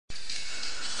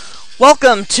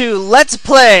Welcome to Let's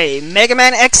Play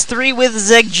Megaman X3 with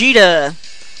Zegita.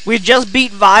 We just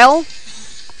beat Vile,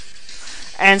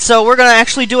 and so we're gonna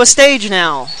actually do a stage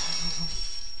now.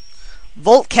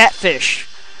 Volt Catfish.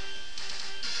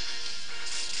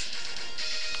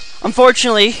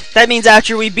 Unfortunately, that means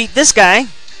after we beat this guy,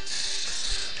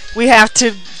 we have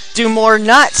to do more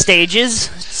not stages,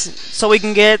 so we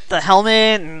can get the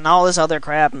helmet and all this other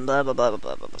crap and blah blah blah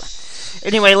blah blah blah.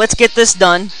 Anyway, let's get this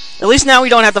done. At least now we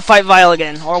don't have to fight Vile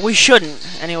again, or we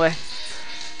shouldn't, anyway.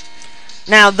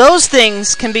 Now, those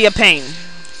things can be a pain.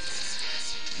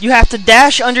 You have to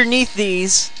dash underneath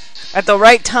these at the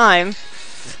right time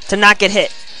to not get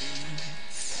hit.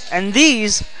 And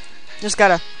these, just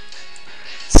gotta...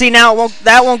 See, now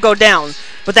that won't go down,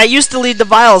 but that used to lead to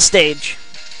Vile stage.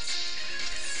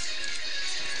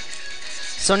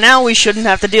 So now we shouldn't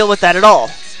have to deal with that at all.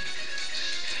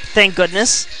 Thank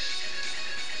goodness.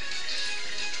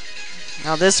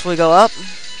 Now this we go up.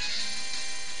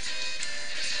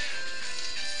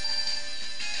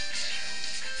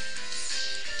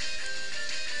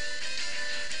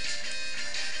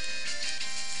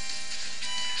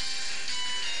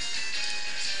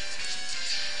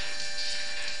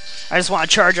 I just want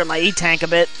to charge up my E-tank a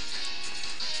bit.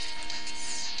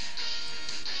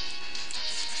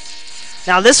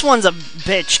 Now this one's a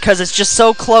bitch because it's just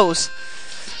so close.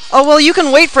 Oh, well, you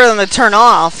can wait for them to turn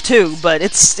off, too, but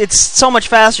it's so much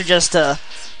faster just to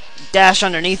dash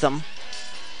underneath them.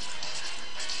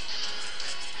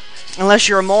 Unless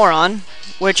you're a moron,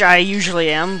 which I usually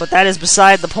am, but that is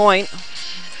beside the point.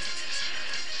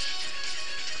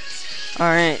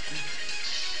 Alright.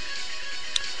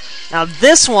 Now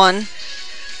this one,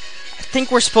 I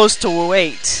think we're supposed to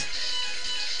wait.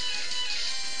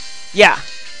 Yeah,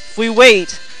 if we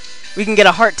wait, we can get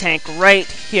a heart tank right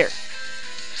here.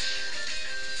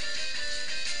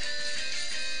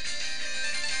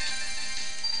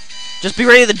 Just be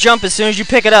ready to jump as soon as you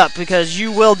pick it up, because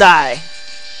you will die.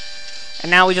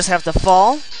 And now we just have to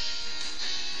fall.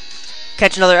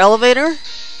 Catch another elevator.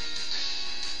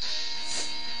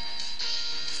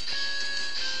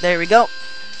 There we go.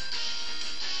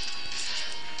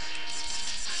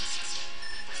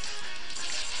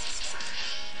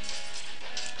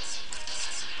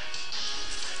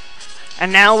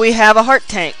 And now we have a heart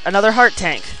tank, another heart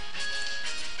tank.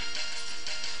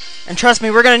 And trust me,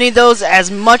 we're going to need those as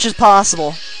much as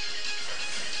possible.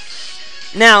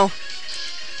 Now,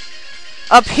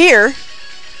 up here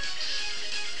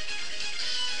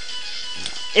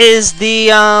is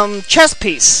the chest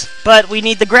piece. But we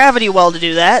need the gravity well to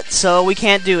do that, so we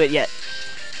can't do it yet.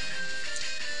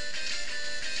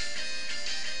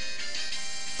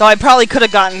 Though I probably could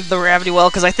have gotten the gravity well,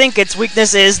 because I think its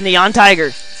weakness is Neon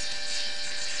Tiger.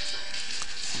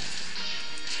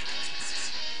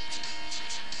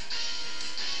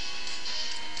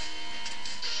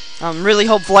 I'm really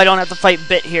hopeful I don't have to fight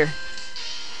Bit here.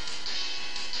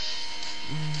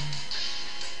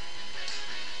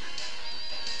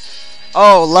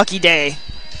 Oh, lucky day.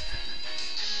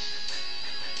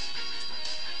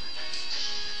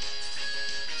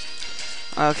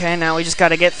 Okay, now we just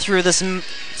gotta get through this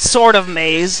sort of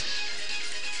maze.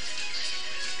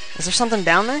 Is there something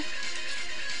down there?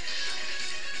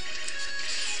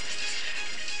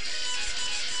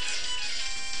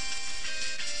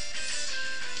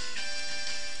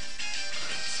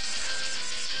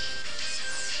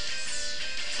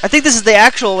 I think this is the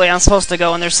actual way I'm supposed to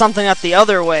go, and there's something up the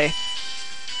other way.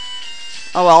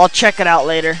 Oh well, I'll check it out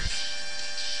later.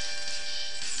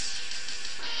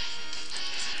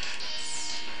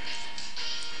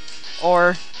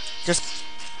 Or just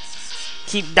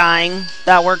keep dying.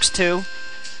 That works too.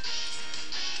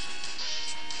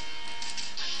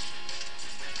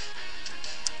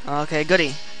 Okay,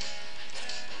 goody.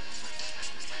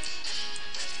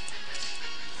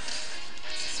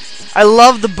 I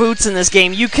love the boots in this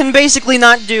game. You can basically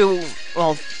not do...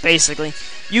 Well, basically.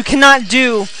 You cannot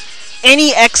do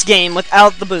any X game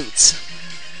without the boots.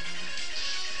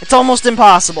 It's almost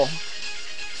impossible.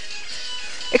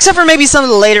 Except for maybe some of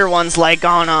the later ones, like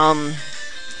on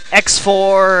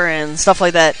X4 and stuff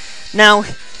like that. Now,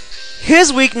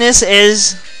 his weakness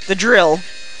is the drill.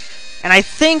 And I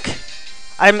think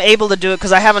I'm able to do it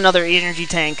because I have another energy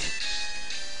tank.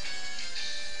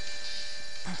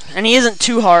 And he isn't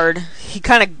too hard. He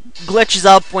kind of glitches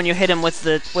up when you hit him with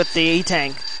the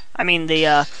E-tank. I mean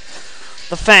the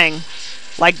Fang,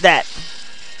 like that.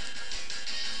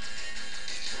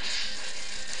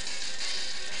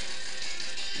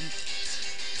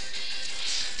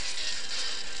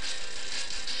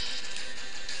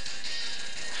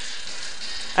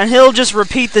 And he'll just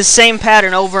repeat the same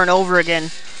pattern over and over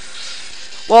again.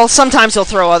 Well, sometimes he'll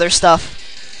throw other stuff.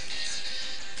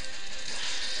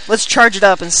 Let's charge it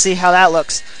up and see how that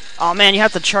looks. Oh man, you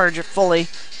have to charge it fully.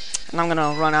 And I'm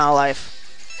gonna run out of life.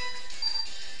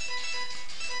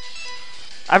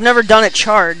 I've never done it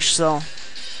charged, so...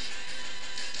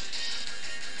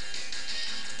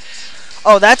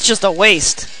 Oh, that's just a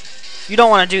waste. You don't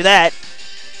want to do that.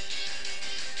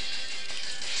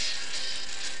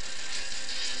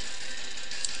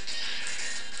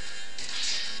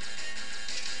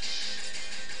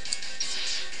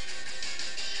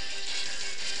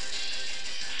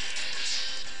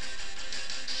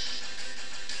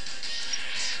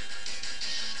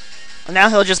 And now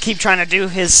he'll just keep trying to do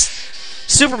his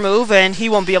super move, and he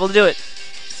won't be able to do it.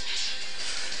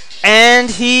 And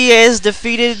he is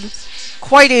defeated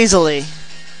quite easily.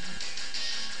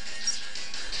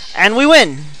 And we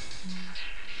win!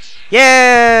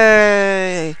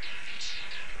 Yay!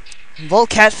 Volt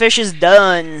Catfish is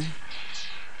done.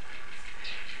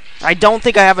 I don't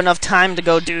think I have enough time to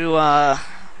go do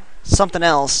something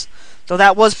else. Though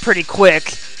that was pretty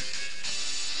quick.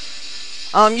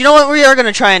 You know what? We are going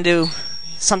to try and do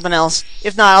something else.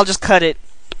 If not, I'll just cut it.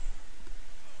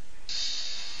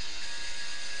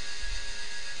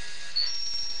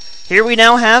 Here we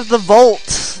now have the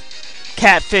Volt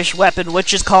Catfish weapon,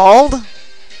 which is called...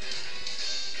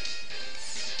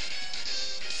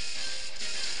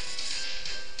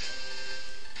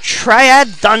 Triad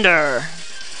Thunder.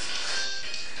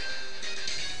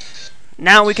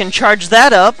 Now we can charge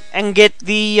that up and get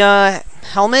the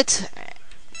helmet